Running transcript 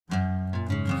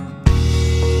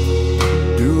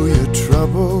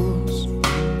troubles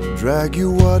drag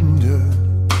you under.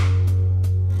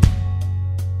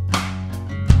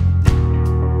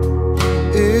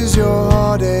 Is your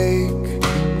heartache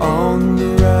on the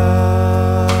rise?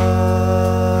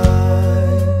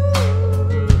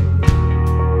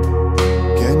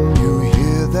 Can you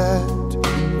hear that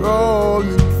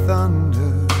rolling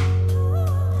thunder?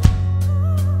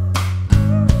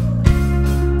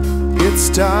 It's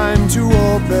time to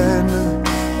open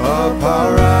up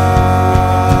our eyes.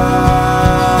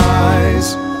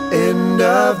 End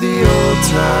of the old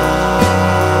times,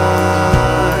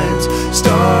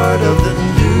 start of the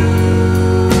new.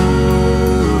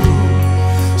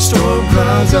 Storm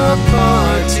clouds are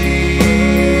parting,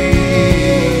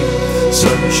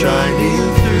 sun shining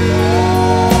through.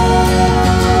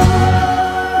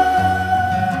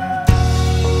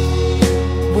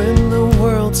 When the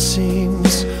world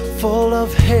seems full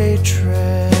of hatred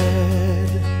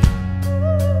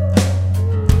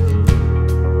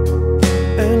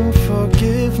and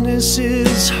forgiveness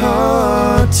is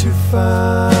hard to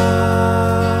find,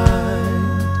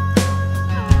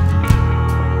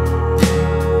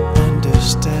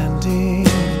 understanding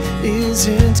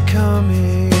isn't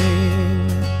coming,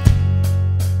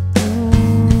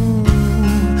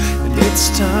 and it's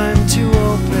time to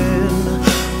open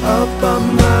up our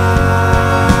minds.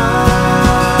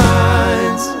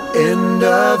 End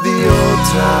of the old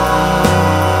times,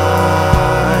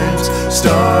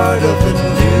 start of the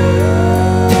new.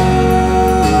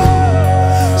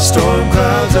 Storm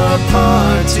clouds are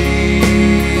parting,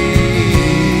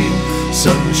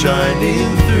 sun shining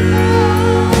through.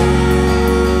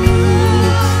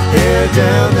 Head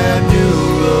down that new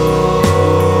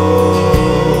road,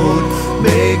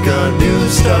 make a new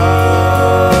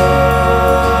start.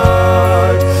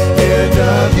 End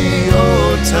of the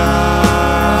old times,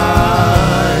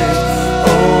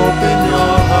 open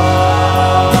your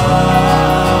heart.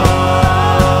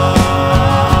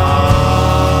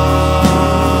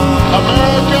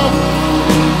 America,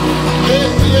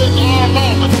 this is our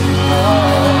moment.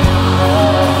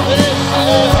 This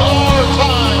is our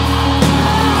time.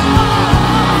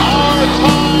 Our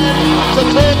time to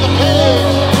turn the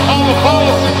page on the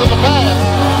policies of the past.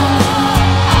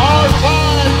 Our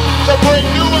time to bring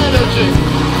new energy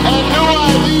and new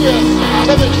ideas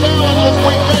to the challenges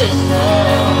we face.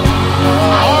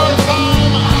 Our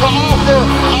time to offer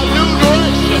a new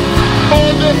direction for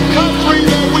this country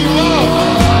that we love.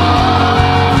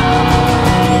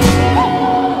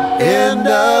 End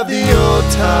of the old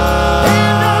times,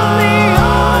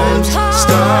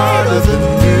 start of the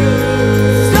new.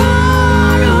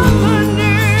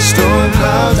 Storm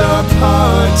clouds are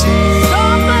parting,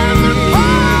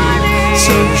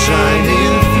 sun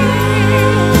shining through.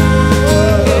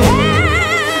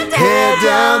 Head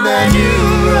down that new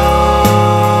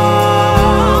road,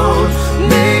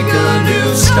 make a new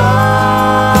start.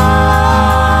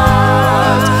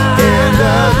 End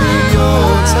of the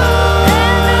old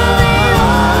times,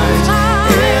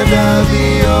 end of the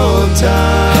old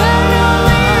times,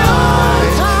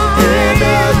 end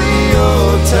of the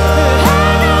old times.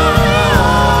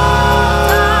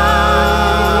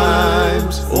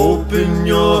 Open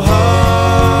your heart.